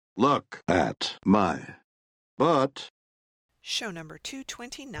Look at my butt. Show number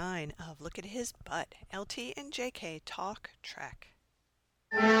 229 of Look at His Butt, LT and JK Talk Trek.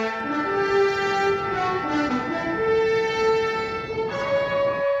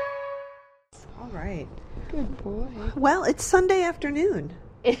 All right. Good boy. Well, it's Sunday afternoon.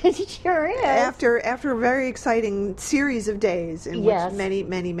 It sure is. After a very exciting series of days in Yes. which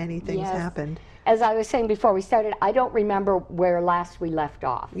many things Yes. happened. As I was saying before we started, I don't remember where last we left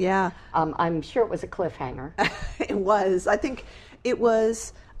off. Yeah. I'm sure it was a cliffhanger. It was. I think it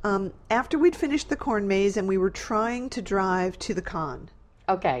was after we'd finished the corn maze and we were trying to drive to the con.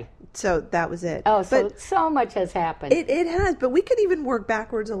 Okay. So that was it. Oh, But so much has happened. it has, but we could even work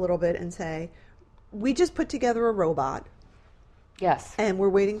backwards a little bit and say, we just put together a robot Yes. and we're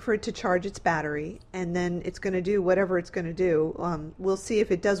waiting for it to charge its battery, and then it's going to do whatever it's going to do. We'll see if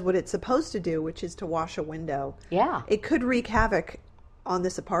it does what it's supposed to do, which is to wash a window. Yeah. It could wreak havoc on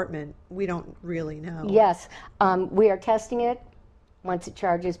this apartment. We don't really know. Yes. We are testing it once it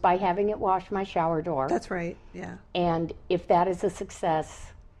charges by having it wash my shower door. That's right. Yeah. And if that is a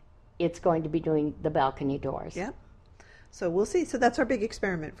success, it's going to be doing the balcony doors. Yep. So we'll see. So that's our big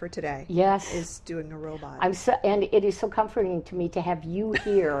experiment for today. Yes. Is doing a robot. And it is so comforting to me to have you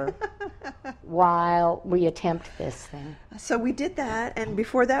here while we attempt this thing. So we did that, and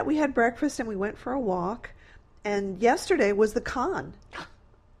before that we had breakfast and we went for a walk. And yesterday was the con,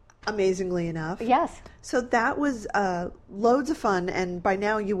 amazingly enough. Yes. So that was loads of fun, and by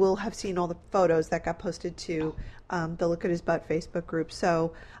now you will have seen all the photos that got posted to the Look at His Butt Facebook group.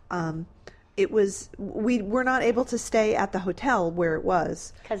 So it was, we were not able to stay at the hotel where it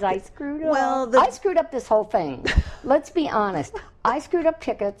was. Because I screwed up. Well, I screwed up this whole thing. Let's be honest. I screwed up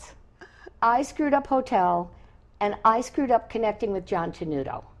tickets, I screwed up hotel, and I screwed up connecting with John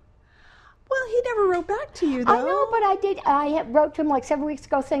Tenuto. Well, he never wrote back to you, though. I know, but I did. Wrote to him like 7 weeks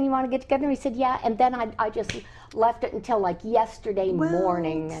ago saying, you want to get together? And he said, yeah. And then I just left it until like yesterday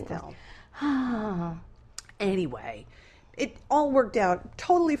morning. And Still. Anyway, it all worked out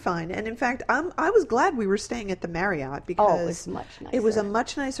totally fine. And in fact, I was glad we were staying at the Marriott because it was much nicer. It was a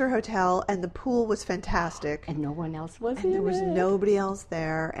much nicer hotel, and the pool was fantastic. And no one else was And there in was it. nobody else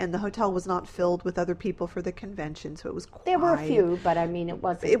there, and the hotel was not filled with other people for the convention, so it was quiet. There were a few, but I mean, it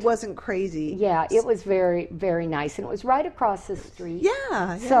wasn't. It wasn't crazy. Yeah, it was very, very nice, and it was right across the street.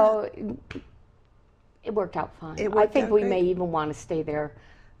 Yeah. So it worked out fine. It I worked think out we great. may even want to stay there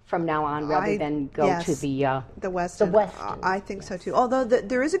from now on rather than go yes, to the Westin. The Westin. I think so too. Although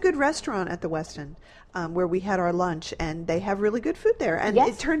there is a good restaurant at the Westin where we had our lunch, and they have really good food there. And Yes.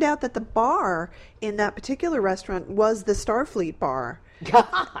 it turned out that the bar in that particular restaurant was the Starfleet bar.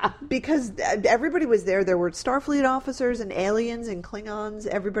 Because everybody was there. There were Starfleet officers and aliens and Klingons.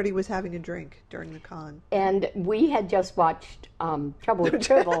 Everybody was having a drink during the con. And we had just watched Trouble with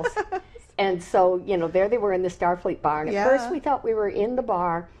Tribbles. And so, there they were in the Starfleet bar. And at Yeah. first we thought we were in the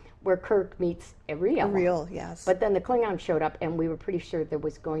bar where Kirk meets Ariel. Real, yes. But then the Klingons showed up, and we were pretty sure there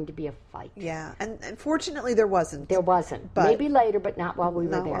was going to be a fight. Yeah, and fortunately there wasn't. There wasn't. But Maybe later, but not while we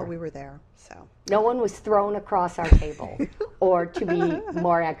were Not there. while we were there. So No one was thrown across our table, or to be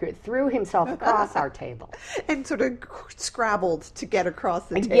more accurate, threw himself across our table. and sort of scrabbled to get across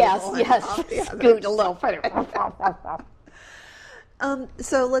the table. Yes, and yes, off the other. scoot a little further.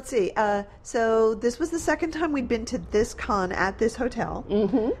 So let's see. So this was the second time we'd been to this con at this hotel,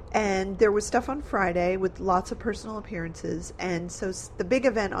 and there was stuff on Friday with lots of personal appearances, and so the big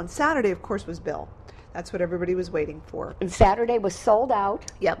event on Saturday, of course, was Bill. That's what everybody was waiting for. And Saturday was sold out.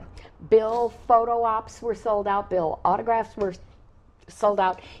 Yep. Bill photo ops were sold out. Bill autographs were sold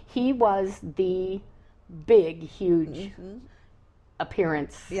out. He was the big, huge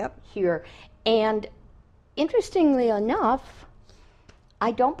appearance Yep. here. And interestingly enough,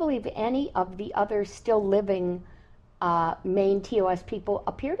 I don't believe any of the other still living main TOS people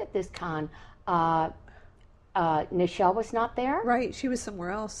appeared at this con. Nichelle was not there. Right, she was somewhere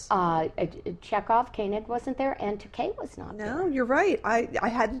else. Chekhov, Koenig wasn't there, and Takei was not there. No, you're right. I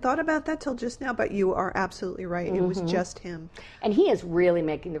hadn't thought about that till just now, but you are absolutely right. It was just him. And he is really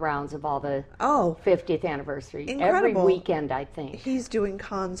making the rounds of all the 50th anniversary. Incredible. Every weekend, I think. He's doing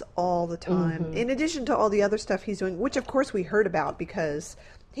cons all the time, in addition to all the other stuff he's doing, which of course we heard about because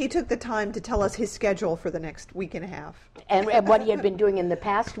he took the time to tell us his schedule for the next week and a half. And what he had been doing in the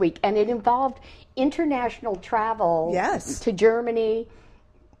past week. And it involved international travel Yes. to Germany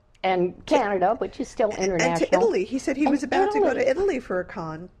and Canada, which is still international. And to Italy. He said he was about to go to Italy for a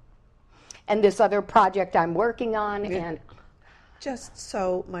con. And this other project I'm working on. And Just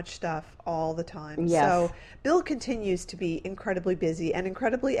so much stuff all the time. Yes. So Bill continues to be incredibly busy and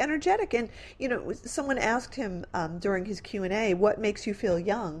incredibly energetic. And, someone asked him during his Q&A, what makes you feel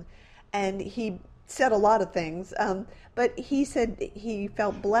young? And he said a lot of things. But he said he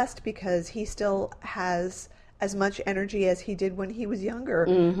felt blessed because he still has as much energy as he did when he was younger.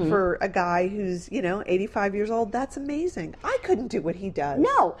 For a guy who's, 85 years old, that's amazing. I couldn't do what he does.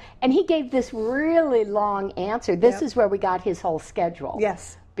 No, and he gave this really long answer. This is where we got his whole schedule.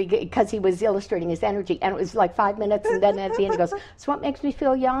 Yes. Because he was illustrating his energy, and it was like 5 minutes, and then at the end he goes, so what makes me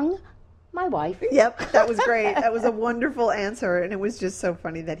feel young? My wife. Yep, that was great. That was a wonderful answer, and it was just so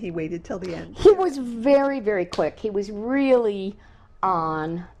funny that he waited till the end. He was very, very quick. He was really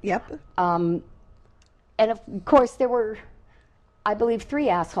on. Yep. And of course, there were, I believe, 3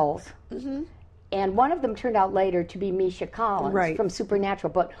 assholes. And one of them turned out later to be Misha Collins from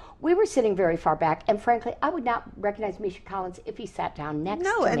Supernatural. But we were sitting very far back, and frankly, I would not recognize Misha Collins if he sat down next to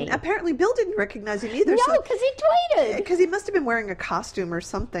me. No, and apparently Bill didn't recognize him either. No, because he tweeted. Because he must have been wearing a costume or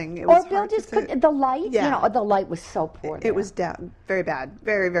something. It Or was Bill hard to just say. couldn't. The light, Yeah. the light was so poor. It was very bad.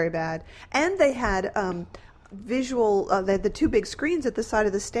 Very, very bad. And they had visual, they had the 2 big screens at the side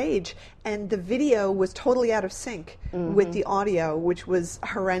of the stage, and the video was totally out of sync with the audio, which was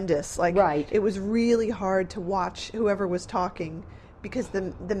horrendous. Like, it was really hard to watch whoever was talking because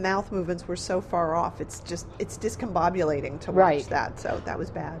the mouth movements were so far off. It's discombobulating to watch that. So that was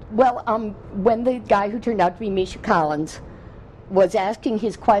bad. Well, when the guy who turned out to be Misha Collins was asking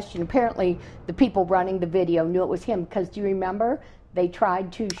his question, apparently the people running the video knew it was him, because do you remember? They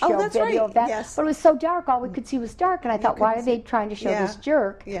tried to show video of that, but it was so dark, all we could see was dark, and I thought, why are they trying to show this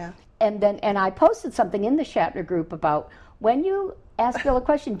jerk? Yeah. And I posted something in the Shatner group about, when you ask Bill a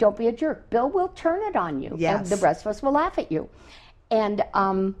question, don't be a jerk. Bill will turn it on you, and the rest of us will laugh at you. And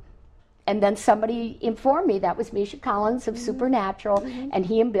then somebody informed me that was Misha Collins of Supernatural, and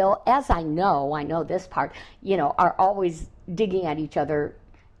he and Bill, as I know this part, are always digging at each other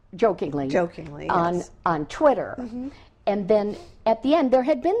jokingly on Twitter. And then at the end, there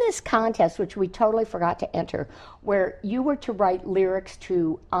had been this contest, which we totally forgot to enter, where you were to write lyrics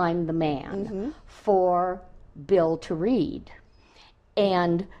to I'm the Man for Bill to read.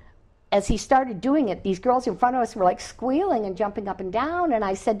 And as he started doing it, these girls in front of us were like squealing and jumping up and down. And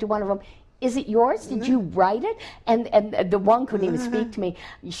I said to one of them, is it yours? Did you write it? And the one couldn't even speak to me.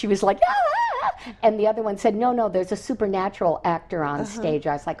 She was like, ah! And the other one said, no, there's a Supernatural actor on stage.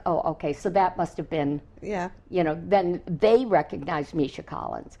 I was like, oh, okay, so that must have been, then they recognized Misha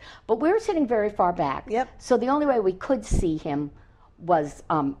Collins. But we were sitting very far back. So the only way we could see him was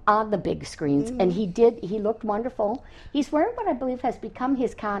on the big screens, and he looked wonderful. He's wearing what I believe has become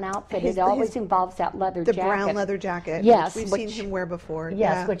his con outfit. It always involves that leather jacket. The brown leather jacket, yes, which we've seen him wear before.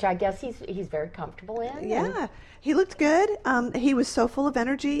 Yes, which I guess he's very comfortable in. Yeah, he looked good. He was so full of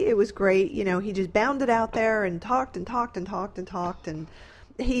energy. It was great. He just bounded out there and talked and talked and talked and talked, and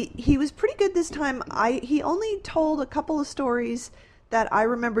he was pretty good this time. He only told a couple of stories that I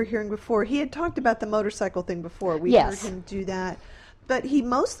remember hearing before. He had talked about the motorcycle thing before. We heard him do that. But he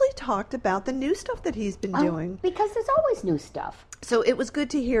mostly talked about the new stuff that he's been doing. Because there's always new stuff. So it was good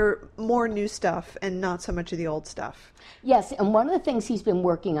to hear more new stuff and not so much of the old stuff. Yes, and one of the things he's been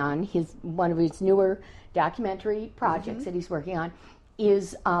working on, one of his newer documentary projects that he's working on,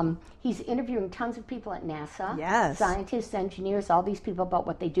 is he's interviewing tons of people at NASA. Yes. Scientists, engineers, all these people about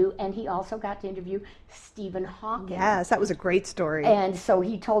what they do. And he also got to interview Stephen Hawking. Yes, that was a great story. And so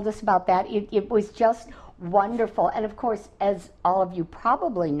he told us about that. It was just wonderful. And of course, as all of you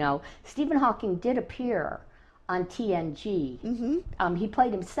probably know, Stephen Hawking did appear on TNG. He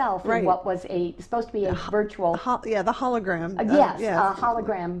played himself in what was supposed to be a virtual... the hologram. A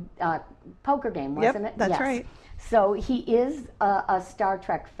hologram poker game, wasn't it? That's right. So he is a Star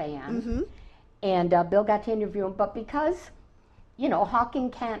Trek fan. And Bill got to interview him. But because,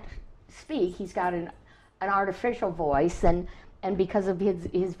 Hawking can't speak, he's got an artificial voice. And because of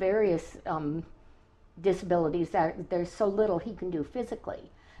his various... disabilities, there's so little he can do physically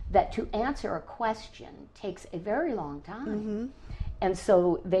that to answer a question takes a very long time. And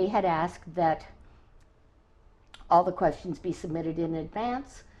so they had asked that all the questions be submitted in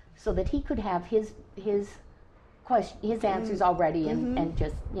advance so that he could have his answers already and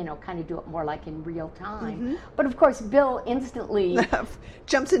just kind of do it more like in real time. But of course Bill instantly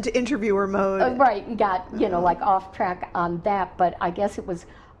jumps into interviewer mode, and got like off track on that. But I guess it was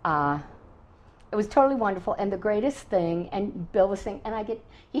totally wonderful. And the greatest thing, and Bill was saying, and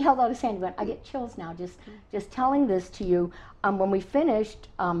he held out his hand and went, I get chills now just telling this to you. When we finished,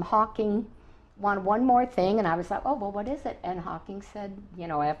 Hawking wanted one more thing, and I was like, oh, well, what is it? And Hawking said,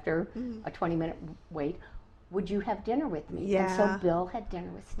 after a 20-minute wait, would you have dinner with me? Yeah. And so Bill had dinner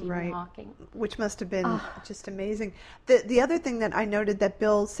with Stephen Right. Hawking. Which must have been just amazing. The other thing that I noted that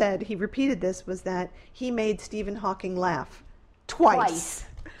Bill said, he repeated this, was that he made Stephen Hawking laugh twice.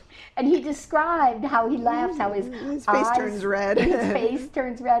 And he described how he laughs, how his face eyes, turns red. His face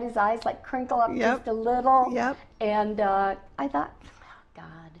turns red, his eyes like crinkle up just a little. Yep. And I thought, oh, God.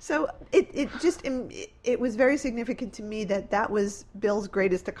 So it was very significant to me that was Bill's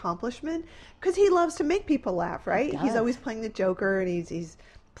greatest accomplishment, because he loves to make people laugh, right? He's always playing the Joker, and he's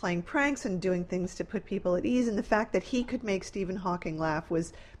playing pranks and doing things to put people at ease. And the fact that he could make Stephen Hawking laugh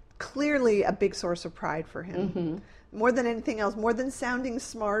was clearly a big source of pride for him. Mm-hmm. More than anything else, more than sounding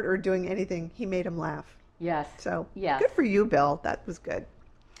smart or doing anything, he made him laugh. Yes. So yes. Good for you, Bill. That was good.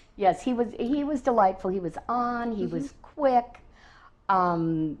 Yes, he was delightful. He was on. He was quick.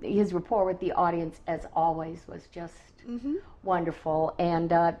 His rapport with the audience, as always, was just wonderful. And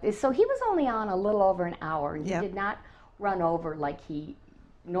so he was only on a little over an hour, and he did not run over like he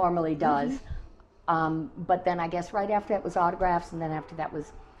normally does. But then I guess right after that was autographs, and then after that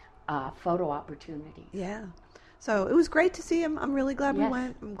was photo opportunities. Yeah. So it was great to see him. I'm really glad we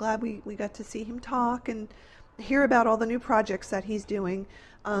went. I'm glad we got to see him talk and hear about all the new projects that he's doing.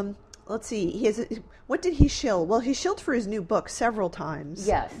 Let's see. What did he shill? Well, he shilled for his new book several times.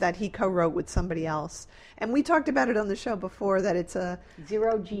 Yes. That he co-wrote with somebody else. And we talked about it on the show before, that it's a...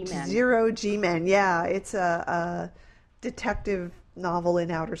 Zero G-Men. Zero G-Men, yeah. It's a detective novel in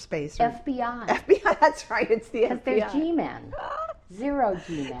outer space. FBI. FBI, that's right. It's the FBI. Because they're G-Men. Zero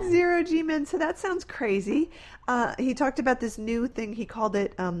G-Men. Zero G-Men. So that sounds crazy. He talked about this new thing. He called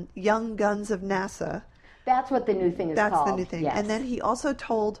it Young Guns of NASA. That's what the new thing is called. That's the new thing. Yes. And then he also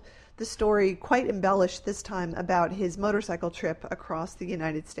told the story, quite embellished this time, about his motorcycle trip across the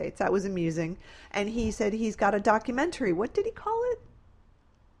United States. That was amusing. And he said he's got a documentary. What did he call it?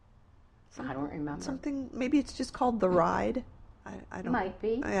 I don't remember. Something, maybe it's just called The Ride. I don't. Might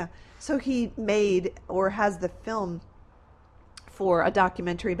be. Yeah. So he made, or has the film for a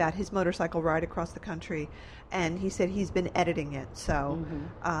documentary about his motorcycle ride across the country, and he said he's been editing it, so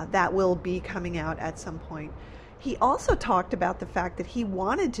that will be coming out at some point. He also talked about the fact that he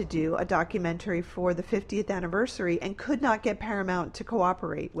wanted to do a documentary for the 50th anniversary and could not get Paramount to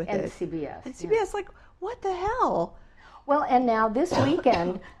cooperate with it. CBS. And CBS, like, what the hell? Well, and now this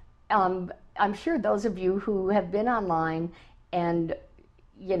weekend, I'm sure those of you who have been online and,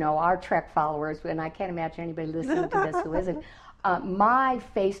 you know, our Trek followers, and I can't imagine anybody listening to this who isn't, my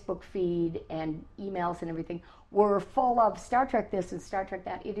Facebook feed and emails and everything were full of Star Trek this and Star Trek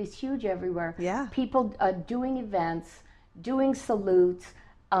that. It is huge everywhere. Yeah. People doing events, doing salutes,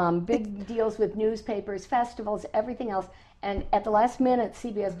 big deals with newspapers, festivals, everything else. And at the last minute,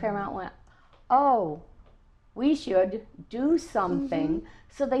 CBS Paramount went, oh, we should do something.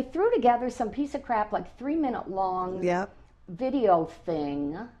 So they threw together some piece of crap, like 3-minute long video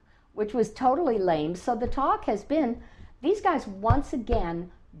thing, which was totally lame. So the talk has been, these guys once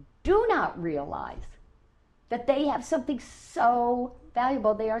again do not realize that they have something so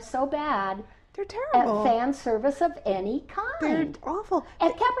valuable. They are so bad. They're terrible at fan service of any kind. They're awful.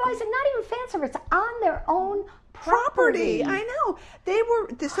 At capitalizing, not even fan service, on their own property. I know.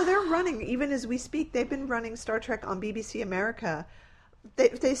 They're running, even as we speak, they've been running Star Trek on BBC America.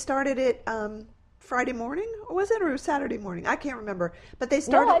 They started it Friday morning, or was it, or Saturday morning? I can't remember. But they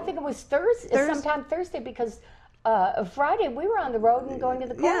started. No, I think it was Thursday. Sometime Thursday, because Friday we were on the road and going to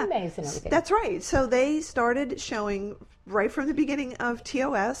the corn maze and everything. That's right. So they started showing right from the beginning of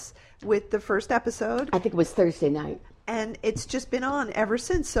TOS with the first episode. I think it was Thursday night. And it's just been on ever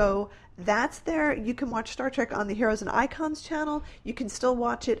since. So that's there. You can watch Star Trek on the Heroes and Icons channel. You can still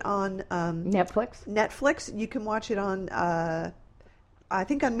watch it on Netflix. You can watch it on, I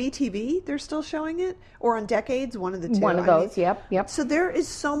think on MeTV, they're still showing it. Or on Decades, one of the two. One of those, yep. So there is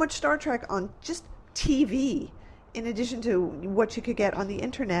so much Star Trek on just TV, in addition to what you could get on the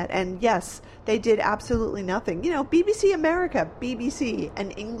internet. And yes, they did absolutely nothing. You know, BBC America, BBC,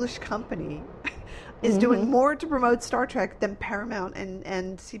 an English company, is doing more to promote Star Trek than Paramount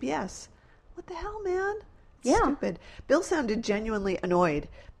and CBS. What the hell, man? It's stupid. Bill sounded genuinely annoyed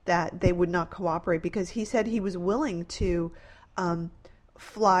that they would not cooperate, because he said he was willing to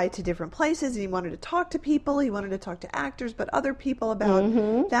fly to different places, and he wanted to talk to people. He wanted to talk to actors, but other people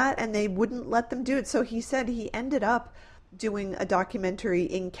about that, and they wouldn't let them do it. So he said he ended up doing a documentary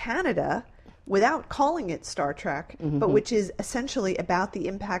in Canada without calling it Star Trek, but which is essentially about the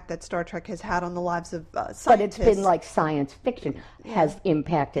impact that Star Trek has had on the lives of scientists. But it's been like science fiction has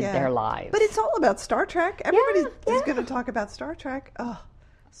impacted their lives. But it's all about Star Trek. Everybody is going to talk about Star Trek. Oh,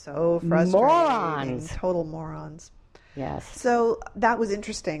 so frustrating. Morons. Total morons. Yes. So that was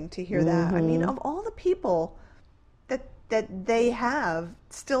interesting to hear that. I mean, of all the people that they have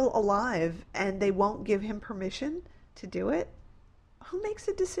still alive and they won't give him permission to do it, who makes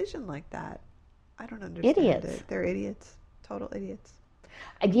a decision like that? I don't understand it. They're idiots. Total idiots.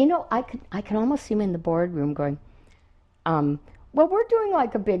 You know, I can almost see him in the boardroom going, well, we're doing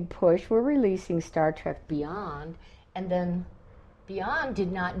like a big push. We're releasing Star Trek Beyond, and then Beyond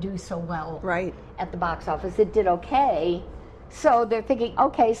did not do so well at the box office. It did okay. So they're thinking,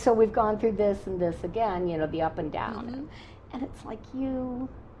 okay, so we've gone through this and this again, you know, the up and down. And it's like, you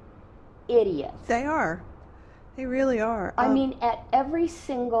idiots. They are. They really are. I mean, at every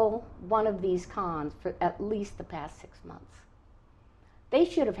single one of these cons for at least the past 6 months, they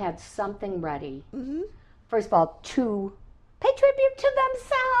should have had something ready. First of all, to pay tribute to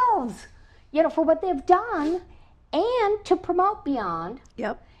themselves, you know, for what they've done, and to promote Beyond.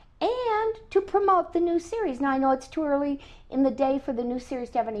 Yep. And to promote the new series. Now, I know it's too early in the day for the new series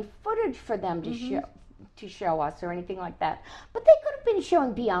to have any footage for them to show us or anything like that. But they could have been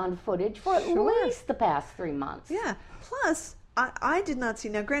showing Beyond footage for at least the past 3 months. Yeah. Plus, I did not see.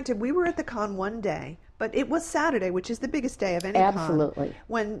 Now, granted, we were at the con one day, but it was Saturday, which is the biggest day of any con.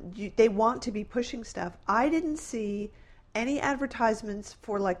 When they want to be pushing stuff. I didn't see any advertisements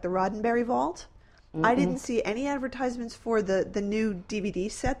for, like, the Roddenberry Vault. I didn't see any advertisements for the new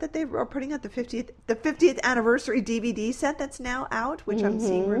DVD set that they are putting out, the 50th anniversary DVD set that's now out, which I'm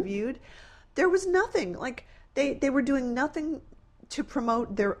seeing reviewed. There was nothing. Like, they were doing nothing to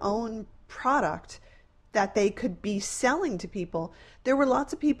promote their own product that they could be selling to people. There were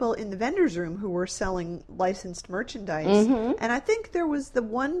lots of people in the vendor's room who were selling licensed merchandise. And I think there was the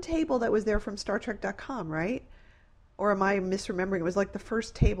one table that was there from StarTrek.com, right? Or am I misremembering? It was like the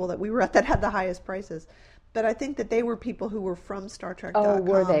first table that we were at that had the highest prices. But I think that they were people who were from StarTrek.com. Oh,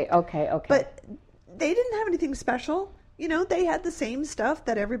 were they? Okay. But they didn't have anything special. You know, they had the same stuff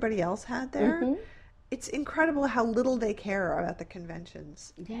that everybody else had there. It's incredible how little they care about the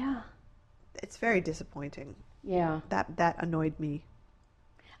conventions. Yeah. It's very disappointing. Yeah. That annoyed me.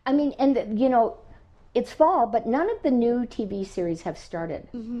 I mean, and, you know, it's fall, but none of the new TV series have started.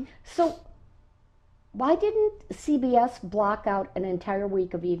 So why didn't CBS block out an entire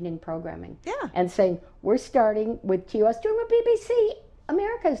week of evening programming? Yeah. And saying, we're starting with TOS doing what BBC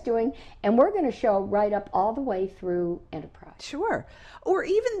America is doing, and we're going to show right up all the way through Enterprise. Sure. Or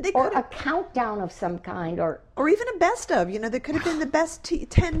even they or could a countdown of some kind, or even a best of. You know, there could have been the best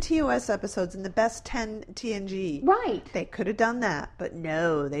 10 TOS episodes and the best 10 TNG. Right. They could have done that, but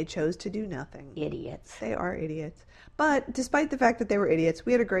no, they chose to do nothing. Idiots. They are idiots. But despite the fact that they were idiots,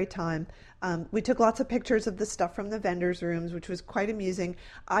 we had a great time. We took lots of pictures of the stuff from the vendors' rooms, which was quite amusing.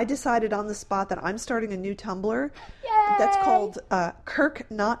 I decided on the spot that I'm starting a new Tumblr. Yay! That's called Kirk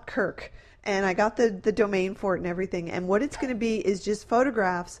Not Kirk. And I got the domain for it and everything. And what it's going to be is just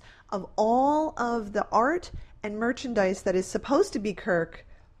photographs of all of the art and merchandise that is supposed to be Kirk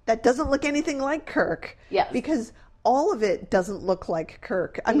that doesn't look anything like Kirk. Yes. Because all of it doesn't look like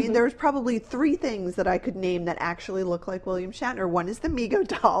Kirk. I mean, there's probably 3 things that I could name that actually look like William Shatner. One is the Mego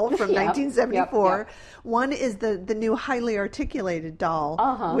doll from 1974. Yep. One is the new highly articulated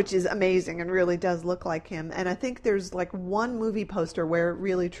doll, which is amazing and really does look like him. And I think there's like one movie poster where it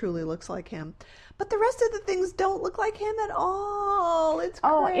really truly looks like him. But the rest of the things don't look like him at all. It's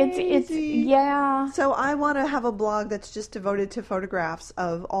crazy. It's yeah. So I want to have a blog that's just devoted to photographs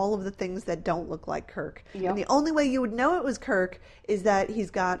of all of the things that don't look like Kirk. Yep. And the only way you would know it was Kirk is that he's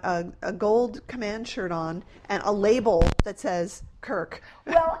got a gold command shirt on and a label that says Kirk.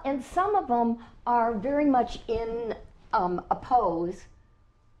 Well, and some of them are very much in a pose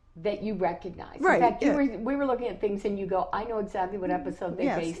that you recognize. Right. In fact, we were looking at things and you go, I know exactly what episode they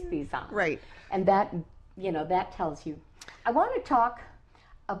based these on. Right. And that, you know, that tells you. I want to talk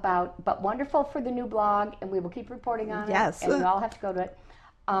about But Wonderful for the new blog, and we will keep reporting on it. Yes. And we all have to go to it.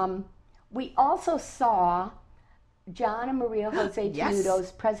 We also saw John and Maria Jose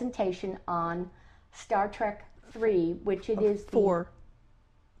Tenuto's presentation on Star Trek 3, which it is the 4.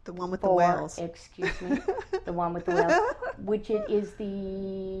 The one with the whales. Excuse me. The one with the whales. Which it is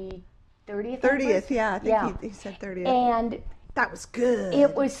the 30th? 30th, yeah. I think he said 30th. And that was good.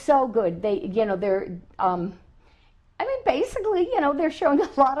 It was so good. They, you know, they're, I mean, basically, you know, they're showing a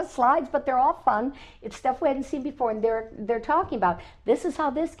lot of slides, but they're all fun. It's stuff we hadn't seen before, and they're talking about, this is how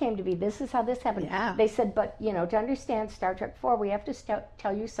this came to be, this is how this happened. Yeah. They said, but, you know, to understand Star Trek 4, we have to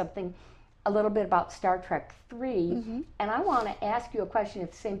tell you something, a little bit about Star Trek 3, and I want to ask you a question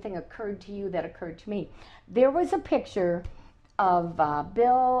if the same thing occurred to you that occurred to me. There was a picture of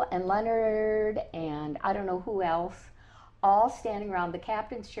Bill and Leonard and I don't know who else, all standing around the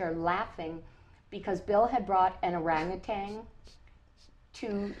captain's chair laughing because Bill had brought an orangutan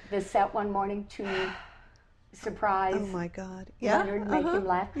to the set one morning to surprise. Oh my God! Yeah, Leonard, make him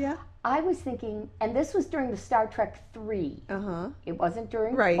laugh. Yeah. I was thinking, and this was during the Star Trek 3. It wasn't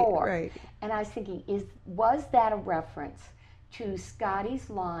during 4. Right. And I was thinking, was that a reference to Scotty's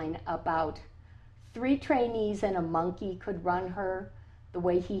line about 3 trainees and a monkey could run her the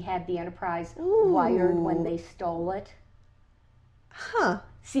way he had the Enterprise wired when they stole it? Huh.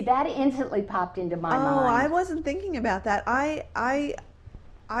 See, that instantly popped into my mind. Oh, I wasn't thinking about that.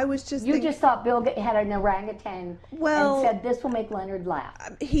 I was just You just thought Bill had an orangutan and said, this will make Leonard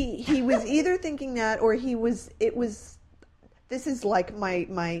laugh. He was either thinking that, or this is like my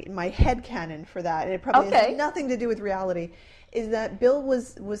headcanon for that, and it probably has nothing to do with reality, is that Bill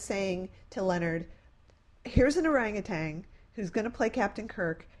was saying to Leonard, here's an orangutan who's going to play Captain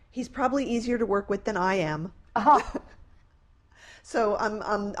Kirk. He's probably easier to work with than I am. So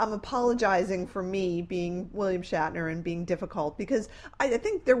I'm apologizing for me being William Shatner and being difficult, because I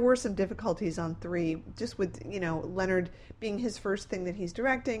think there were some difficulties on 3, just with Leonard being his first thing that he's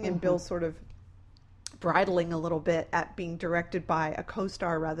directing, and Bill sort of bridling a little bit at being directed by a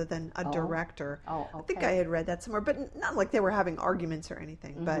co-star rather than a director. Oh, okay. I think I had read that somewhere, but not like they were having arguments or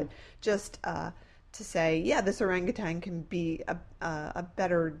anything, but just to say, yeah, this orangutan can be a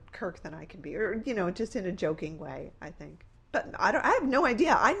better Kirk than I can be, or just in a joking way, I think. But I have no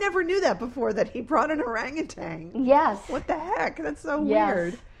idea. I never knew that before, that he brought an orangutan. Yes. What the heck? That's so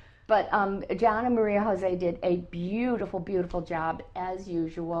weird. But John and Maria Jose did a beautiful, beautiful job, as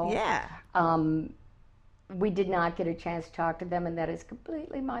usual. Yeah. We did not get a chance to talk to them, and that is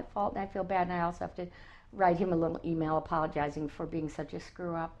completely my fault, and I feel bad, and I also have to write him a little email apologizing for being such a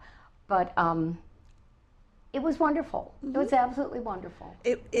screw-up. But it was wonderful. It was absolutely wonderful.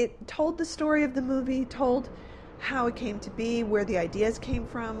 It told the story of the movie, told how it came to be, where the ideas came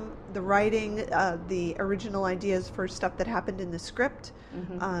from, the writing, the original ideas for stuff that happened in the script,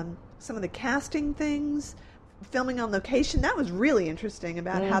 some of the casting things, filming on location. That was really interesting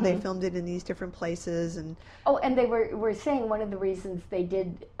about how they filmed it in these different places. And they were saying one of the reasons they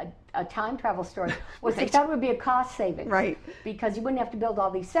did a time travel story was they thought it would be a cost savings. Right. Because you wouldn't have to build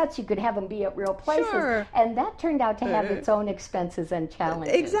all these sets. You could have them be at real places. Sure. And that turned out to have its own expenses and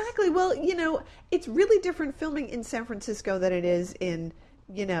challenges. Exactly. Well, it's really different filming in San Francisco than it is in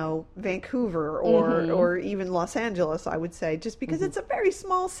Vancouver or even Los Angeles, I would say, just because it's a very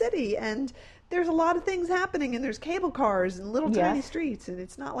small city, and there's a lot of things happening, and there's cable cars and little tiny streets, and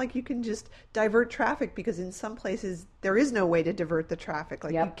it's not like you can just divert traffic, because in some places there is no way to divert the traffic.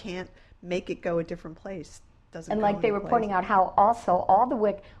 Like you can't make it go a different place. And like they were pointing out how also all the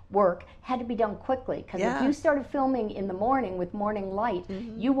work had to be done quickly, because if you started filming in the morning with morning light,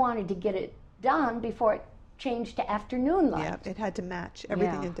 you wanted to get it done before it changed to afternoon light. Yeah, it had to match.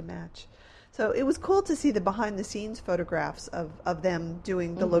 Everything had to match. So it was cool to see the behind-the-scenes photographs of them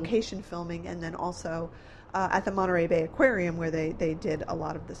doing the location filming, and then also at the Monterey Bay Aquarium, where they did a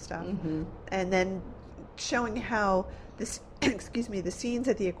lot of the stuff. And then showing how the scenes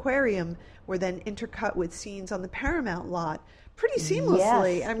at the aquarium were then intercut with scenes on the Paramount lot pretty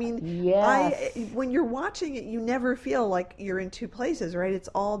seamlessly. Yes. I mean, when you're watching it, you never feel like you're in two places, right? It's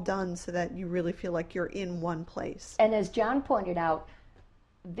all done so that you really feel like you're in one place. And as John pointed out,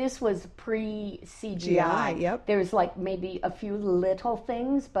 this was pre-CGI. Yep. There's like maybe a few little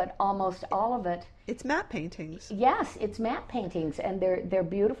things, but almost all of it. It's matte paintings. Yes, it's matte paintings, and they're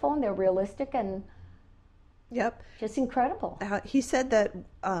beautiful and they're realistic and just incredible. He said that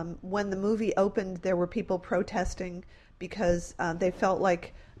when the movie opened, there were people protesting because they felt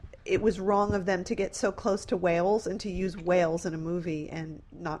like it was wrong of them to get so close to whales and to use whales in a movie, and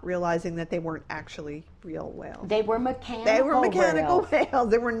not realizing that they weren't actually real whales. They were mechanical whales.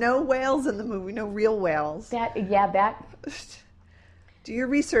 There were no whales in the movie, no real whales. Do your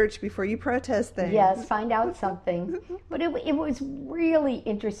research before you protest things. Yes, find out something. But it was really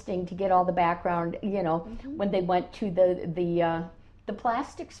interesting to get all the background, when they went to the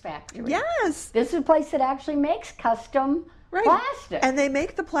plastics factory. Yes. This is a place that actually makes custom plastic. And they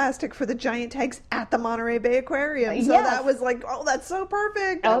make the plastic for the giant tanks at the Monterey Bay Aquarium. So that was like, that's so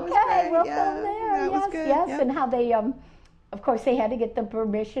perfect. That was great. We'll film there. That was good. Yes, and how they, of course, they had to get the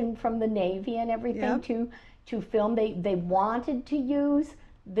permission from the Navy and everything to film. They wanted to use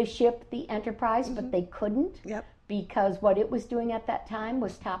the ship, the Enterprise, but they couldn't because what it was doing at that time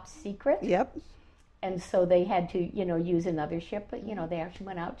was top secret. Yep. And so they had to, use another ship, but, they actually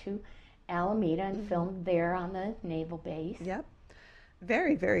went out to Alameda and filmed there on the naval base. Yep.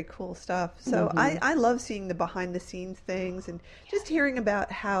 Very, very cool stuff. So I love seeing the behind-the-scenes things and just hearing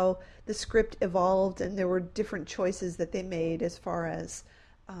about how the script evolved, and there were different choices that they made as far as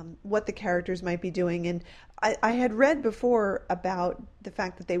what the characters might be doing. And I had read before about the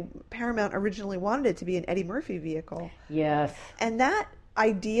fact that Paramount originally wanted it to be an Eddie Murphy vehicle. Yes. And that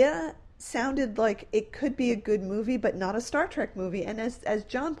idea sounded like it could be a good movie, but not a Star Trek movie. And as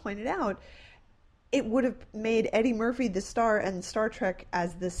John pointed out, it would have made Eddie Murphy the star and Star Trek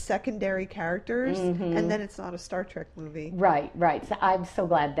as the secondary characters, and then it's not a Star Trek movie. Right. So I'm so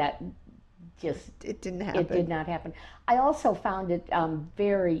glad that it didn't happen. It did not happen. I also found it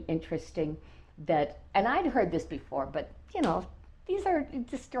very interesting that, and I'd heard this before, but these are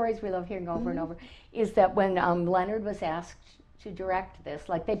just stories we love hearing over and over, is that when Leonard was asked to direct this,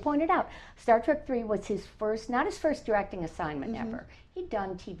 like they pointed out, Star Trek 3 was not his first directing assignment ever. He'd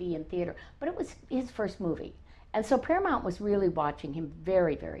done TV and theater, but it was his first movie. And so Paramount was really watching him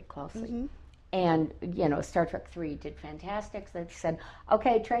very, very closely. And, Star Trek 3 did fantastic. So they said,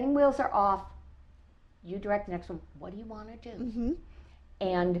 okay, training wheels are off. You direct the next one. What do you want to do?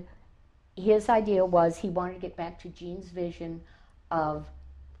 And his idea was he wanted to get back to Gene's vision of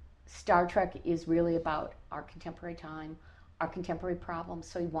Star Trek is really about our contemporary time, our contemporary problems.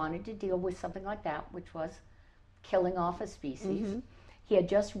 So he wanted to deal with something like that, which was killing off a species. He had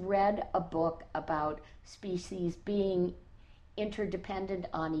just read a book about species being interdependent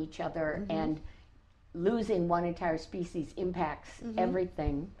on each other, and losing one entire species impacts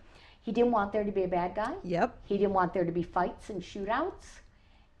everything. He didn't want there to be a bad guy. He didn't want there to be fights and shootouts.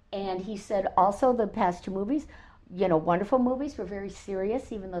 And he said also the past two movies, wonderful movies, were very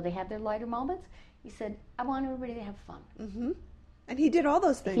serious, even though they had their lighter moments. He said, I want everybody to have fun. And he did all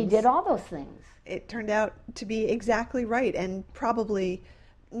those things. He did all those things. It turned out to be exactly right, and probably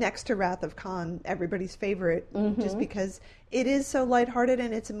next to Wrath of Khan, everybody's favorite, just because it is so lighthearted,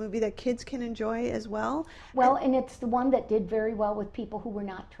 and it's a movie that kids can enjoy as well. Well, and it's the one that did very well with people who were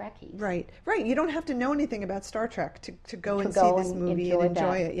not Trekkies. Right. You don't have to know anything about Star Trek to go and see this movie and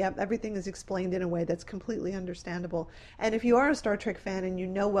enjoy it. Yep, everything is explained in a way that's completely understandable. And if you are a Star Trek fan and you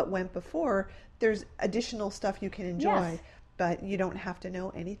know what went before, there's additional stuff you can enjoy. Yes. But you don't have to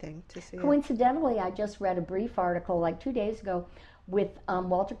know anything to see it. Coincidentally, I just read a brief article like 2 days ago with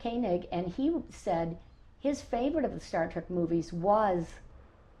Walter Koenig, and he said his favorite of the Star Trek movies was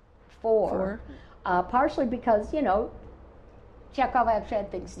 4. Partially because, Chekhov actually had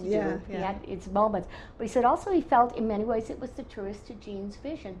things to do. He had its moments. But he said also he felt in many ways it was the truest to Gene's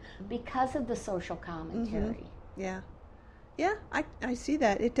vision because of the social commentary. Yeah, I see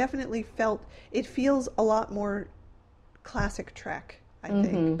that. It definitely feels a lot more classic Trek, I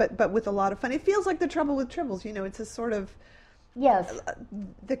think, but with a lot of fun. It feels like The Trouble with Tribbles. It's a sort of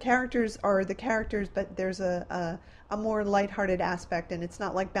the characters are the characters, but there's a more lighthearted aspect, and it's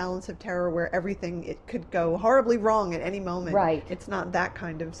not like Balance of Terror where it could go horribly wrong at any moment. Right. It's not that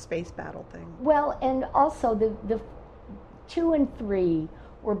kind of space battle thing. Well, and also the 2 and 3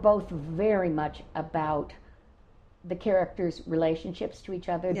 were both very much about the characters' relationships to each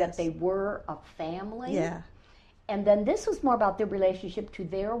other, that they were a family. Yeah. And then this was more about their relationship to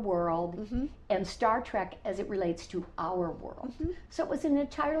their world, and Star Trek as it relates to our world. So it was an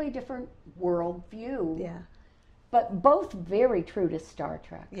entirely different world view. Yeah. But both very true to Star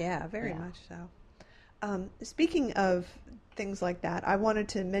Trek. Yeah, very much so. Speaking of things like that, I wanted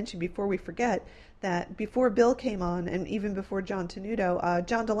to mention before we forget that before Bill came on, and even before John Tenuto,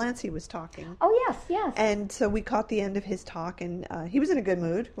 John Delancey was talking. Oh, yes. And so we caught the end of his talk, and he was in a good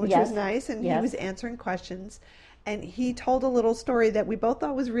mood, which was nice, and he was answering questions. And he told a little story that we both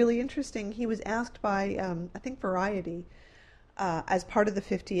thought was really interesting. He was asked by, I think, Variety, as part of the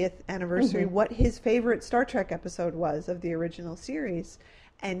 50th anniversary, what his favorite Star Trek episode was of the original series.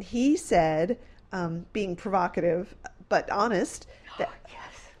 And he said, being provocative but honest,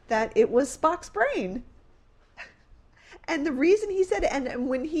 that it was Spock's brain. And the reason he said it, and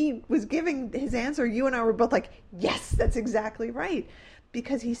when he was giving his answer, you and I were both like, yes, that's exactly right.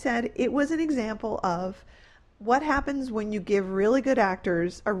 Because he said it was an example of what happens when you give really good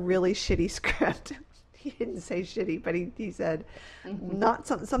actors a really shitty script. He didn't say shitty, but he said not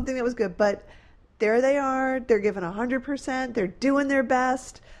something that was good. But there they are. They're given 100%. They're doing their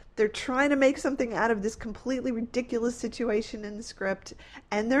best. They're trying to make something out of this completely ridiculous situation in the script,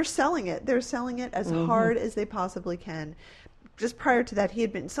 and they're selling it. They're selling it as hard as they possibly can. Just prior to that,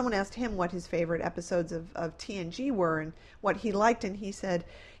 someone asked him what his favorite episodes of TNG were and what he liked, and he said,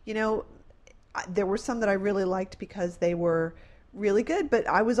 there were some that I really liked because they were really good, but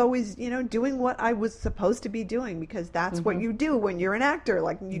I was always, doing what I was supposed to be doing, because that's what you do when you're an actor.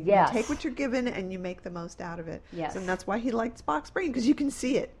 Like, you take what you're given and you make the most out of it. Yes. And that's why he liked Spock's brain, because you can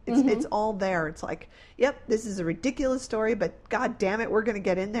see it. It's all there. It's like, yep, this is a ridiculous story, but God damn it, we're going to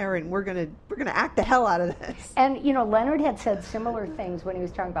get in there and we're going to act the hell out of this. And, Leonard had said similar things when he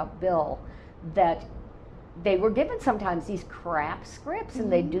was talking about Bill, that they were given sometimes these crap scripts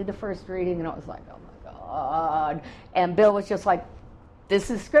and they'd do the first reading and it was like, oh my God. And Bill was just like, this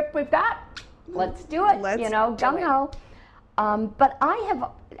is the script we've got. Let's do it. Gung-ho. But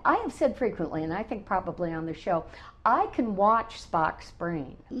I have said frequently, and I think probably on the show, I can watch Spock's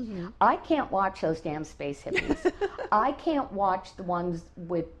brain. I can't watch those damn space hippies. I can't watch the ones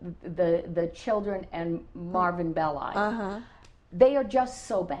with the children and Marvin Belli. They are just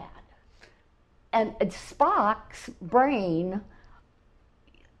so bad. And Spock's brain,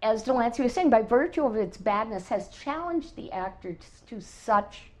 as Delancey was saying, by virtue of its badness, has challenged the actor to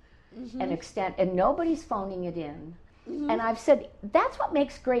such an extent, and nobody's phoning it in. And I've said, that's what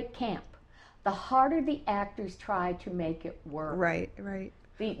makes great camp. The harder the actors try to make it work. Right.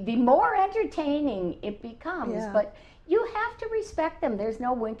 The more entertaining it becomes. Yeah. But you have to respect them. There's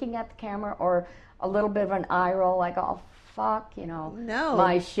no winking at the camera or a little bit of an eye roll like, oh, fuck, No.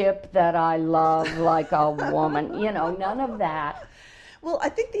 my ship that I love like a woman. None of that. Well, I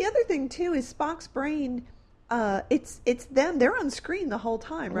think the other thing, too, is Spock's brain, it's them. They're on screen the whole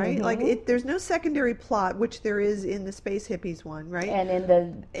time, right? Like, there's no secondary plot, which there is in the Space Hippies one, right? And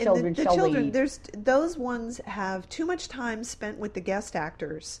in the Children Shall Lead. Those ones have too much time spent with the guest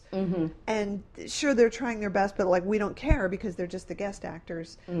actors. And sure, they're trying their best, but, like, we don't care because they're just the guest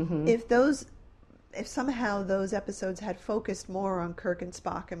actors. If somehow those episodes had focused more on Kirk and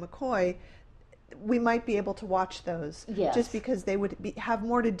Spock and McCoy, we might be able to watch those. Yes. Just because they would have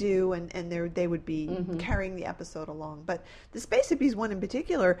more to do and they would be carrying the episode along. But the Space Hippies one in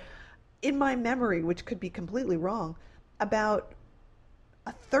particular, in my memory, which could be completely wrong, about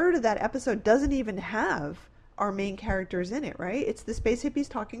a third of that episode doesn't even have our main characters in it, right? It's the Space Hippies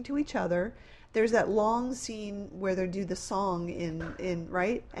talking to each other. There's that long scene where they do the song in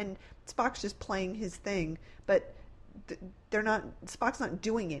right? And Spock's just playing his thing, but Spock's not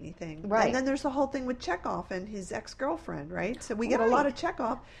doing anything. Right. And then there's the whole thing with Chekhov and his ex-girlfriend, right? So we get a lot of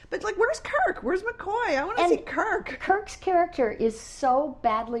Chekhov. But, like, where's Kirk? Where's McCoy? I want to see Kirk. Kirk's character is so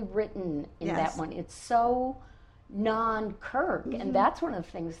badly written in that one. It's so non-Kirk. And that's one of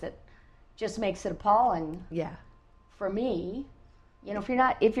the things that just makes it appalling for me. If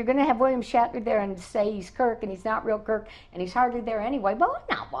you're going to have William Shatner there and say he's Kirk and he's not real Kirk and he's hardly there anyway, well, I'm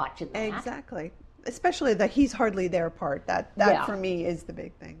not watching that. Exactly. Especially the he's hardly there part. That for me is the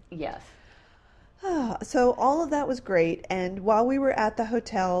big thing. Yes. So all of that was great. And while we were at the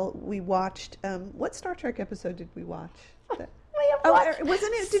hotel, we watched, what Star Trek episode did we watch? Wasn't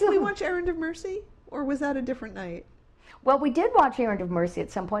it? Did we watch Errand of Mercy? Or was that a different night? Well, we did watch Errand of Mercy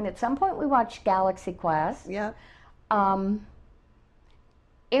at some point. At some point we watched Galaxy Quest. Yeah. Errand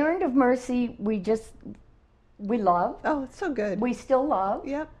of Mercy, we love. Oh, it's so good. We still love.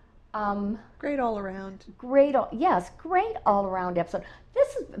 Yep. Great all around. Great all around episode.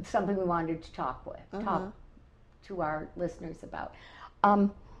 This is something we wanted to talk to our listeners about.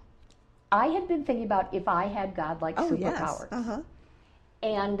 I had been thinking about if I had godlike superpowers. Yes.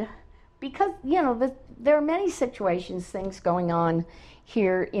 And because, there are many situations, things going on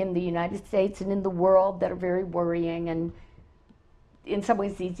here in the United States and in the world that are very worrying, and in some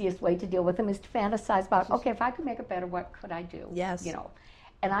ways the easiest way to deal with them is to fantasize about, okay, if I could make it better, what could I do? Yes.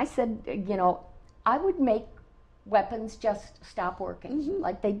 And I said, I would make weapons just stop working,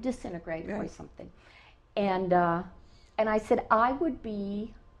 like they disintegrate or something. And I said, I would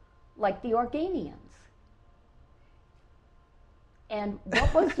be like the Organians. And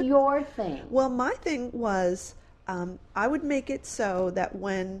what was your thing? Well, my thing was, I would make it so that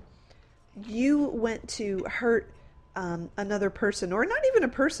when you went to hurt another person, or not even a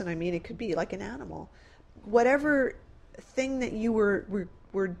person, I mean, it could be like an animal, whatever thing that you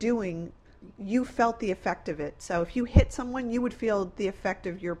were doing, you felt the effect of it. So if you hit someone, you would feel the effect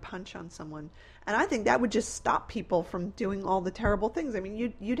of your punch on someone. And I think that would just stop people from doing all the terrible things. I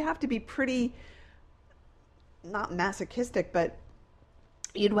mean, you'd have to be pretty, not masochistic, but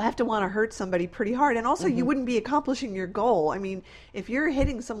you'd have to want to hurt somebody pretty hard. And also, you wouldn't be accomplishing your goal. I mean, if you're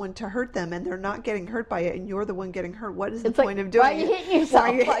hitting someone to hurt them and they're not getting hurt by it and you're the one getting hurt, what is the point of doing it? Why are you hitting yourself? Why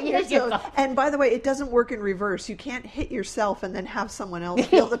are you hitting yourself? And by the way, it doesn't work in reverse. You can't hit yourself and then have someone else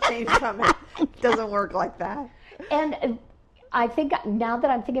feel the pain from it. It doesn't work like that. And I think, now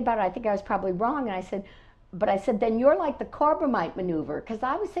that I'm thinking about it, I think I was probably wrong. And I said, then you're like the Corbomite maneuver. Because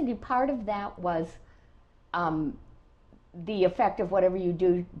I was thinking part of that was the effect of whatever you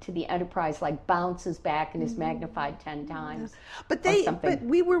do to the Enterprise like bounces back and is magnified 10 times. But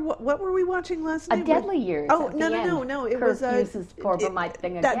we were, what were we watching last night? A Deadly Years. Oh, no. It Kirk was uses Corbomite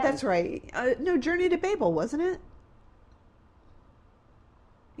thing again. That's right. No, Journey to Babel, wasn't it?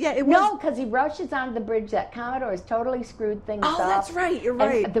 Yeah, it was. No, because he rushes onto the bridge. That Commodore has totally screwed things up. Oh, that's right. You're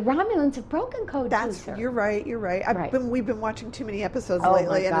right. And the Romulans have broken code. You're right. We've been watching too many episodes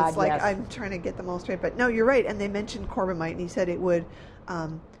lately, and it's like I'm trying to get them all straight. But no, you're right. And they mentioned Corbomite, and he said it would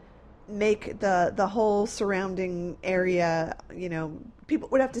make the whole surrounding area. People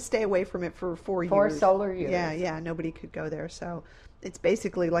would have to stay away from it for 4 years. 4 solar years. Yeah. Nobody could go there. So it's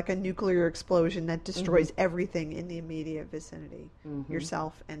basically like a nuclear explosion that destroys everything in the immediate vicinity,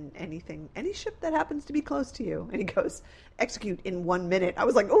 yourself and any ship that happens to be close to you. And he goes, execute in 1 minute. I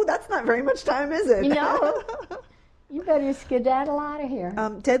was like, oh, that's not very much time, is it? You better skedaddle out of here.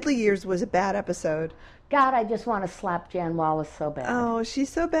 Deadly Years was a bad episode. God, I just want to slap Jan Wallace so bad. Oh, she's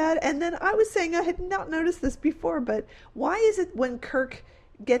so bad. And then I was saying, I had not noticed this before, but why is it when Kirk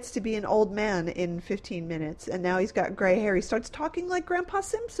gets to be an old man in 15 minutes and now he's got gray hair, he starts talking like Grandpa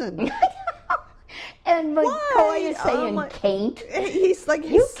Simpson? And McCoy is saying, "Can't." He's like,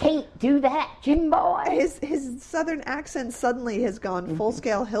 you can't do that, Jim Boy. His southern accent suddenly has gone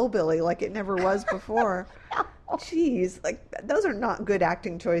full-scale hillbilly like it never was before. Jeez, like those are not good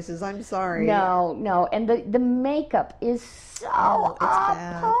acting choices. I'm sorry. No, and the makeup is so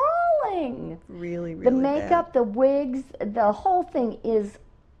appalling. Really, really the makeup, bad. The wigs, the whole thing is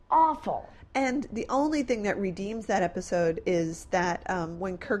awful. And the only thing that redeems that episode is that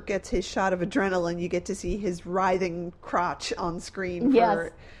when Kirk gets his shot of adrenaline, you get to see his writhing crotch on screen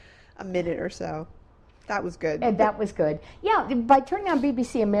for a minute or so. That was good. And that was good. Yeah, by turning on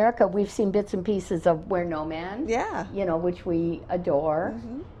BBC America, we've seen bits and pieces of Where No Man. Yeah. Which we adore.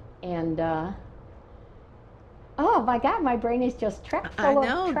 And, oh my God, my brain is just Trek full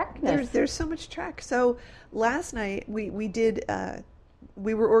of Trekness. There's so much Trek. So last night we did...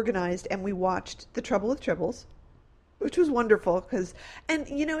 we were organized and we watched The Trouble with Tribbles, which was wonderful and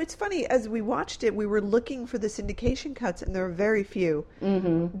it's funny, as we watched it, we were looking for the syndication cuts and there were very few.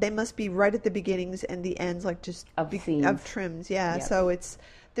 They must be right at the beginnings and the ends, like just of trims. Yeah. Yes. So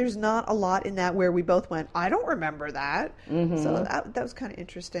there's not a lot in that where we both went, I don't remember that. So that was kind of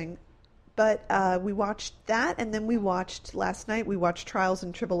interesting. But we watched that, and then last night we watched Trials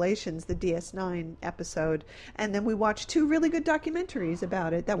and Tribulations, the DS9 episode, and then we watched 2 really good documentaries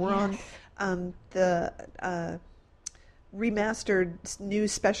about it that were on the remastered new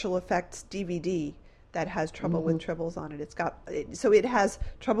special effects DVD that has Trouble with Tribbles on it. It has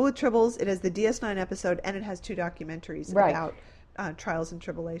Trouble with Tribbles, it has the DS9 episode, and it has 2 documentaries about Trials and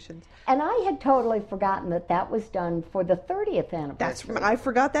Tribulations. And I had totally forgotten that was done for the 30th anniversary. I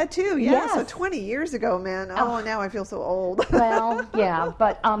forgot that too. Yeah, yes. So 20 years ago, man. Oh, now I feel so old. Well, yeah,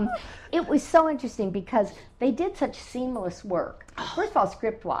 but it was so interesting because they did such seamless work. First of all,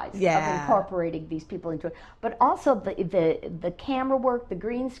 script-wise, of incorporating these people into it, but also the camera work, the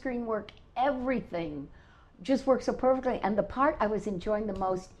green screen work, everything just worked so perfectly. And the part I was enjoying the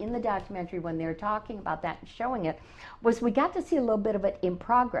most in the documentary when they were talking about that and showing it was we got to see a little bit of it in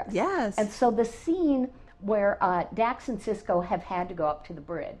progress. Yes. And so the scene where Dax and Sisko have had to go up to the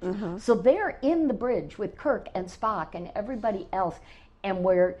bridge. So they're in the bridge with Kirk and Spock and everybody else, and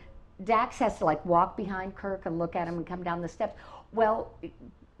where Dax has to walk behind Kirk and look at him and come down the steps. Well,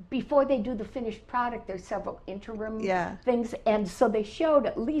 before they do the finished product, there's several interim things, and so they showed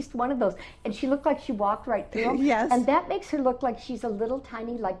at least one of those, and she looked like she walked right through them. Yes. And that makes her look like she's a little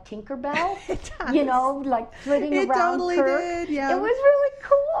tiny, like Tinkerbell, flitting around. It totally did, yeah. It was really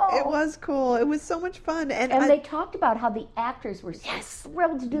cool. It was cool. It was so much fun. And they talked about how the actors were so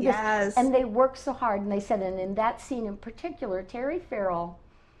thrilled to do this, and they worked so hard, and they said, and in that scene in particular, Terry Farrell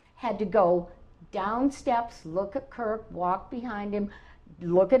had to go down steps, look at Kirk, walk behind him,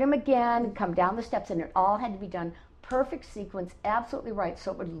 look at him again, come down the steps, and it all had to be done perfect sequence, absolutely right,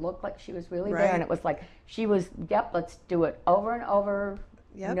 so it would look like she was really there, and it was like she was, let's do it over and over,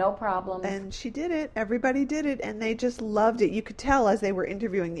 no problem. And she did it. Everybody did it, and they just loved it. You could tell as they were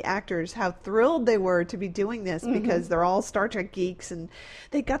interviewing the actors how thrilled they were to be doing this because they're all Star Trek geeks, and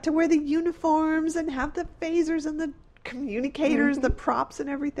they got to wear the uniforms and have the phasers and the communicators, the props and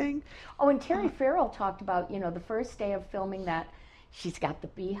everything. Oh, and Terry Farrell talked about, the first day of filming that, she's got the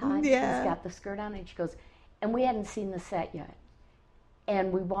beehive, she's got the skirt on, and she goes, and we hadn't seen the set yet.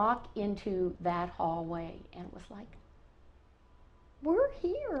 And we walk into that hallway, and it was like, we're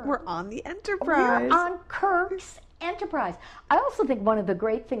here. We're on the Enterprise. We're on Kirk's Enterprise. I also think one of the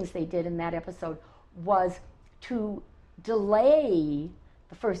great things they did in that episode was to delay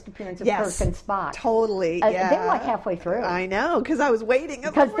the first appearance of Yes, Kirk and Spock. totally. They Yeah, were like halfway through. I know, because I was waiting.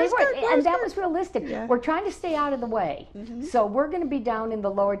 Because they where's were, Kirk? Where's and that Kirk? was realistic. Yeah. We're trying to stay out of the way, so we're going to be down in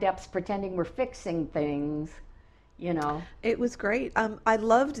the lower depths pretending we're fixing things. You know, It was great. I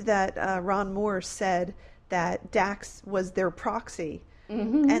loved that Ron Moore said that Dax was their proxy,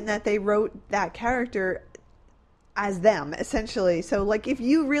 and that they wrote that character as them, essentially. So, like, if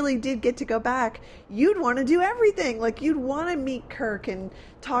you really did get to go back, you'd want to do everything. Like, you'd want to meet Kirk and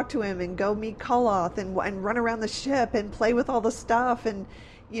talk to him and go meet Koloth and run around the ship and play with all the stuff. And,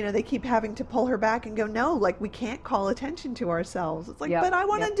 you know, they keep having to pull her back and go, no, like, we can't call attention to ourselves. It's like, Yep, but I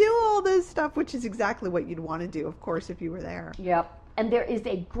want to yep. do all this stuff, which is exactly what you'd want to do, of course, if you were there. Yep. And there is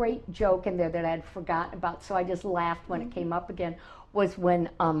a great joke in there that I had forgotten about, so I just laughed when it came up again, was when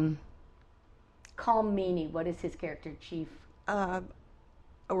Colm Meaney, what is his character, Chief?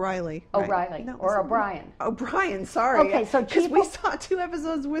 O'Reilly. O'Reilly. No, Or O'Brien. O'Brien, sorry. Okay, so because Chief we saw 2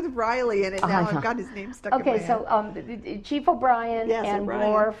 episodes with Riley in it. Now I've got his name stuck in my Okay, head. so Chief O'Brien Yes, and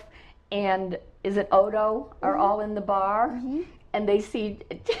O'Brien. Worf and, is it Odo, are all in the bar? And they see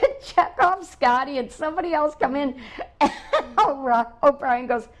Chekhov, Scotty, and somebody else come in. And O'Brien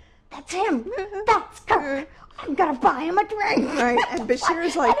goes, "That's him. That's Kirk. I'm going to buy him a drink." Right, and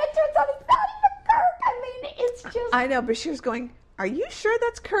Bashir's like, And it turns out it's not even Kirk. I mean, it's just... I know, Bashir's going, are you sure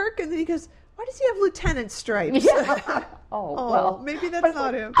that's Kirk? And then he goes, why does he have lieutenant stripes? Yeah. Oh, Oh, well. maybe that's But it's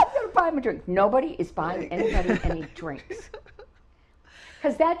not like, him. I'm going to buy him a drink. Nobody is buying anybody any drinks.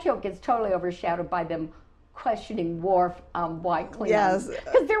 Because that joke gets totally overshadowed by them questioning Worf why Klingons. Yes.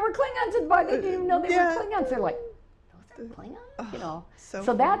 Because there were Klingons in bar. They didn't even know they Yeah. were Klingons. They're like, those are Klingons? You know. so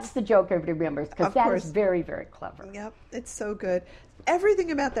So that's the joke everybody remembers, because Of that course. is very, very clever. Yep, it's so good. Everything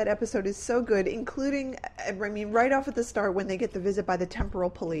about that episode is so good, including, I mean, right off at the start when they get the visit by the temporal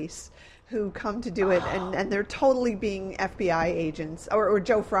police who come to do it, and they're totally being FBI agents, or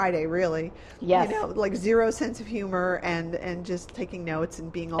Joe Friday, really. Yes. You know, like zero sense of humor and just taking notes and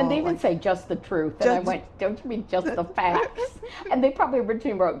being all And they even like, say just the truth. And I Just- went, don't you mean just the facts? And they probably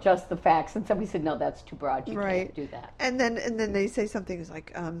originally wrote just the facts. And somebody said, no, that's too broad. You right. can't do that. And then they say something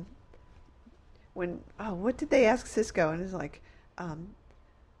like, what did they ask Cisco? And it's like,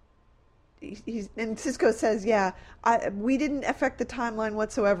 and Cisco says, yeah, we didn't affect the timeline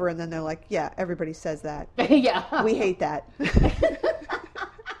whatsoever. And then they're like, yeah, everybody says that. Yeah. We hate that.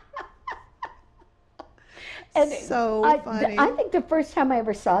 And so funny. I think the first time I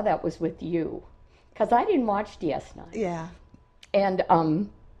ever saw that was with you, because I didn't watch DS9. Yeah. And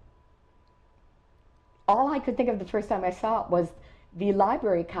all I could think of the first time I saw it was the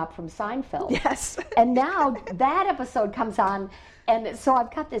library cop from Seinfeld. Yes. And now that episode comes on, and so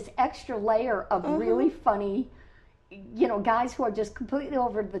I've got this extra layer of really funny, you know, guys who are just completely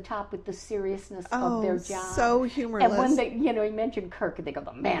over the top with the seriousness of their job. So humorless. And when they, you know, you mentioned Kirk, and they go,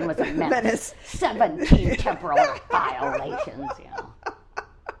 the man was a menace. Menace. 17 temporal violations, you know.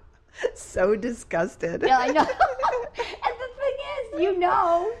 So disgusted. Yeah, I know. And the thing is, you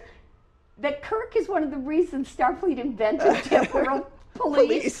know, that Kirk is one of the reasons Starfleet invented temporal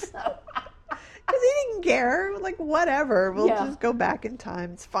police. Because he didn't care. Like, whatever. We'll Yeah. just go back in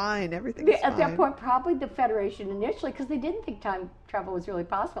time. It's fine. Everything's At fine. that point, probably the Federation initially, because they didn't think time travel was really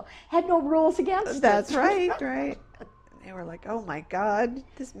possible, had no rules against it. That's right, right. They were like, oh my God,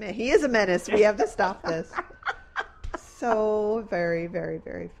 this man, he is a menace. We have to stop this. So very, very,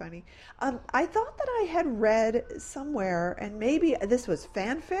 very funny. I thought that I had read somewhere, and maybe this was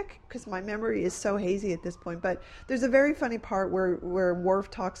fanfic, because my memory is so hazy at this point, but there's a very funny part where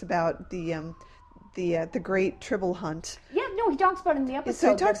Worf talks about the great Tribble hunt. Yeah, no, he talks about it in the episode. So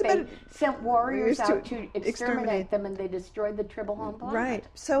he talks that about they it- sent warriors to out to exterminate them, and they destroyed the Tribble home planet. Right.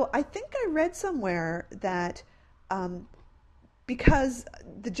 So I think I read somewhere that because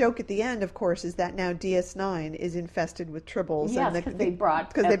the joke at the end, of course, is that now DS9 is infested with tribbles. Yes, and because they brought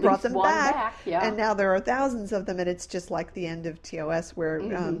because they at brought least them one back, yeah. and now there are thousands of them, and it's just like the end of TOS where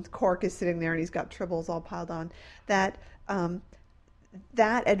Quark is sitting there and he's got tribbles all piled on. That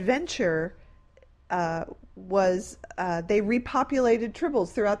that adventure was they repopulated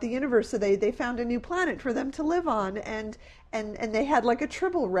tribbles throughout the universe, so they found a new planet for them to live on, and they had like a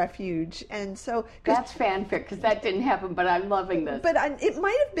tribble refuge, and so That's fanfic, because that didn't happen, but I'm loving this. but it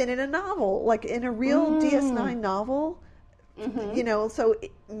might have been in a novel, like in a real DS9 novel. You know, so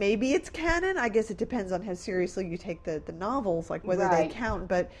maybe it's canon. I guess it depends on how seriously you take the novels, like whether Right. they count.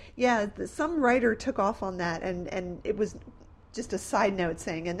 But yeah, some writer took off on that, and it was just a side note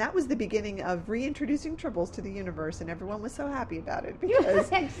saying, and that was the beginning of reintroducing tribbles to the universe, and everyone was so happy about it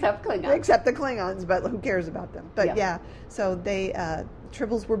because Except Klingons. except the Klingons, but who cares about them? But yeah, so they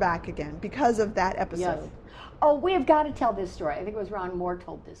tribbles were back again because of that episode. Yes. Oh, we have got to tell this story. I think it was Ron Moore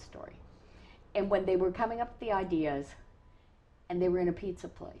told this story. And when they were coming up with the ideas, and they were in a pizza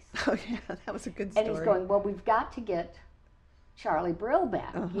place. Oh, yeah, that was a good story. And he's going, well, we've got to get Charlie Brill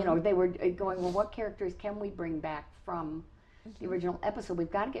back. You know, they were going, well, what characters can we bring back from the original episode?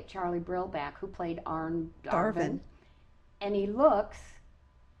 We've got to get Charlie Brill back, who played Arn Darvin. And he looks,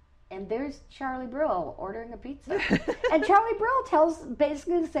 and there's Charlie Brill ordering a pizza. And Charlie Brill tells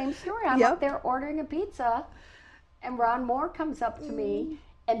basically the same story. I'm up there ordering a pizza, and Ron Moore comes up to me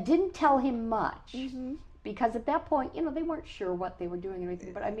and didn't tell him much. Because at that point, you know, they weren't sure what they were doing and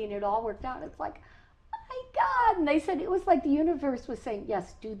everything. But, I mean, it all worked out. It's like, oh, my God. And they said it was like the universe was saying,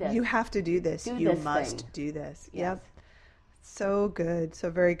 yes, do this. You have to do this. You must do this. Yes. Yep. So good.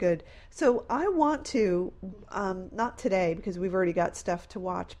 So very good. So I want to, not today because we've already got stuff to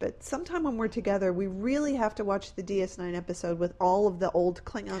watch, but sometime when we're together, we really have to watch the DS9 episode with all of the old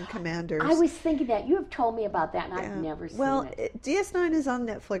Klingon commanders. I was thinking that. You have told me about that, and I've never seen it. Well, DS9 is on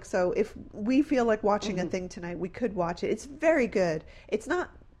Netflix, so if we feel like watching a thing tonight, we could watch it. It's very good. It's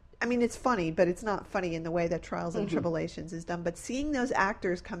not, I mean, it's funny, but it's not funny in the way that Trials and Tribulations is done. But seeing those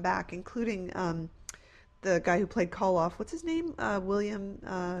actors come back, including the guy who played Koloff, what's his name? William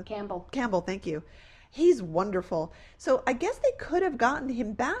Campbell. Campbell, thank you. He's wonderful. So I guess they could have gotten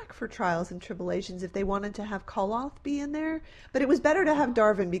him back for Trials and Tribulations if they wanted to have Koloff be in there. But it was better to have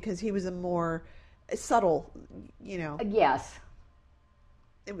Darvin because he was a more subtle, you know. Yes.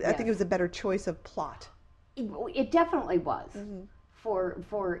 I think it was a better choice of plot. It definitely was.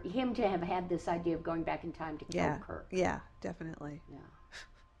 For him to have had this idea of going back in time to kill Kirk. Yeah, definitely. Yeah.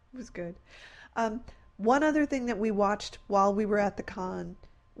 It was good. One other thing that we watched while we were at the con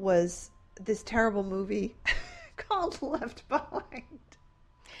was this terrible movie called Left Behind.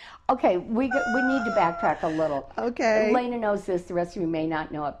 Okay, we need to backtrack a little. Okay. Elena knows this, the rest of you may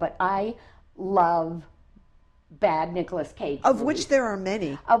not know it, but I love bad Nicolas Cage Of movies. which there are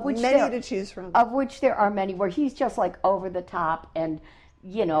many. Many to choose from. Of which there are many, where he's just like over the top and,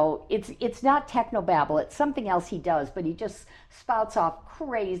 you know, it's not technobabble, it's something else he does, but he just spouts off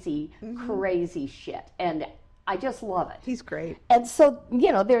crazy shit. And I just love it. He's great. And so,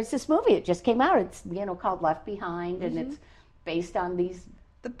 you know, there's this movie, it just came out, it's, you know, called Left Behind, and it's based on these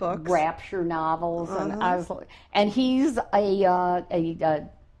the books, Rapture novels, and he's a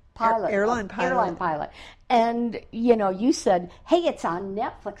pilot, airline pilot. And, you know, you said, hey, it's on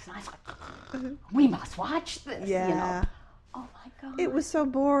Netflix, and I was like, we must watch this, you know. Oh my God! It was so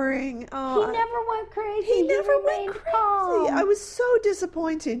boring. Oh, he never went crazy. He never went crazy. Calm. I was so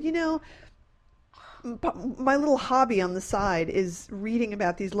disappointed. You know, my little hobby on the side is reading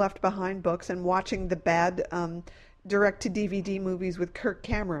about these Left Behind books and watching the bad direct-to-DVD movies with Kirk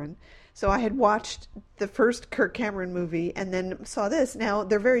Cameron. So I had watched the first Kirk Cameron movie and then saw this. Now,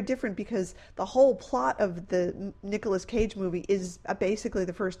 they're very different because the whole plot of the Nicolas Cage movie is basically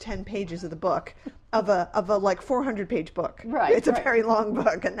the first 10 pages of the book of a like 400-page book. Right. It's a very long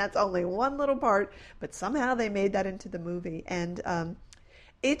book, and that's only one little part, but somehow they made that into the movie. And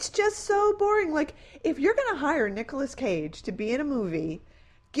it's just so boring. Like, if you're going to hire Nicolas Cage to be in a movie,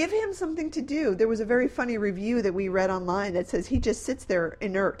 give him something to do. There was a very funny review that we read online that says he just sits there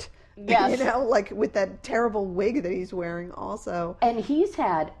inert. Yes. You know, like with that terrible wig that he's wearing also. And he's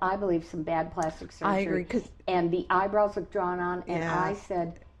had, I believe, some bad plastic surgery. I agree. And the eyebrows look drawn on. And I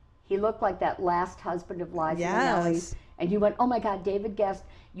said, he looked like that last husband of Liza Minnelli. And you went, oh my God, David Guest.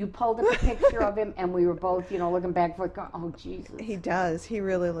 You pulled up a picture of him, and we were both, you know, looking back and forth going, oh, Jesus. He does. He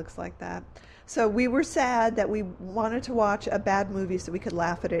really looks like that. So we were sad that we wanted to watch a bad movie so we could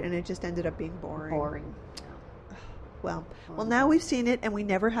laugh at it, and it just ended up being boring. Well, now we've seen it, and we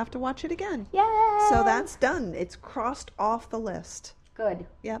never have to watch it again. Yay! So that's done. It's crossed off the list. Good.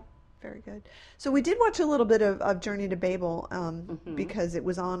 Yep. Very good. So we did watch a little bit of Journey to Babel because it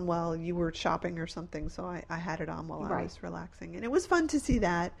was on while you were shopping or something. So I had it on while I was relaxing. And it was fun to see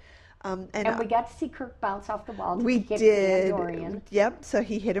that. And we got to see Kirk bounce off the wall. We did. Yep. So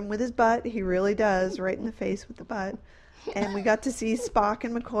he hit him with his butt. He really does. Right in the face with the butt. And we got to see Spock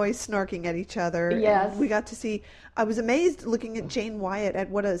and McCoy snarking at each other. Yes. And we got to see, I was amazed looking at Jane Wyatt at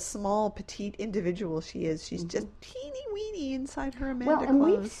what a small, petite individual she is. She's just teeny weeny inside her Amanda Well, and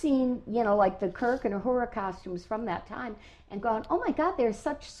clothes. we've seen, you know, like the Kirk and Uhura costumes from that time and gone, oh my God, they're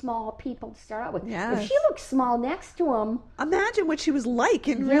such small people to start out with. Yes. If she looks small next to him. Imagine what she was like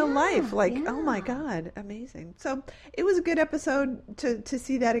in real life. Like, oh my God, amazing. So it was a good episode to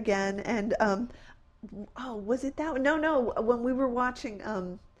see that again. And, was it that one? No. When we were watching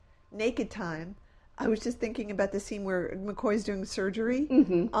Naked Time, I was just thinking about the scene where McCoy's doing surgery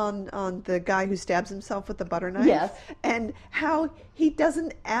on the guy who stabs himself with the butter knife. Yes. And how he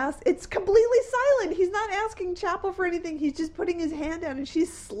doesn't ask. It's completely silent. He's not asking Chapel for anything. He's just putting his hand out and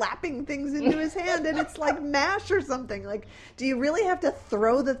she's slapping things into his hand. And it's like MASH or something. Like, do you really have to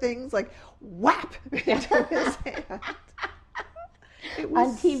throw the things like whap into his hand?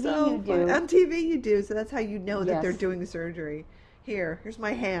 On TV you do. On TV you do. So that's how you know that Yes. they're doing surgery. Here's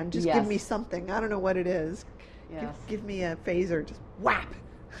my hand. Just Yes. give me something. I don't know what it is. Yes. Give me a phaser. Just whap.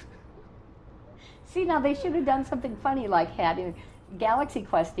 See, now they should have done something funny like had in Galaxy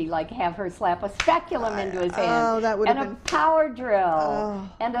Questy, like have her slap a speculum into his hand. Oh, that would and have a been power drill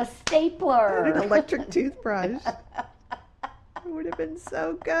and a stapler. an electric toothbrush. It would have been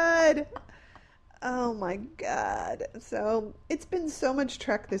so good. Oh my God. So it's been so much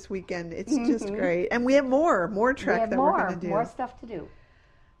Trek this weekend. It's just great. And we have more Trek that we're going to do. More stuff to do.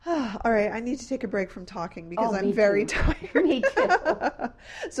 All right, I need to take a break from talking because I'm me very too. tired. Me too.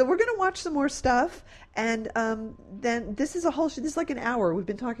 So we're going to watch some more stuff, and then this is this is like an hour. We've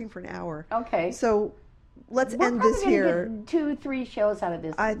been talking for an hour. Okay. So let's We're end probably this gonna here. get 2-3 shows out of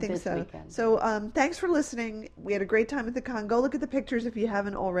this. I think this so. Weekend. So thanks for listening. We had a great time at the con. Go look at the pictures if you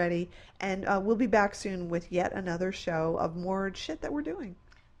haven't already, and we'll be back soon with yet another show of more shit that we're doing.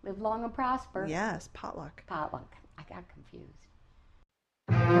 Live long and prosper. Yes, potluck. Potluck. I got confused.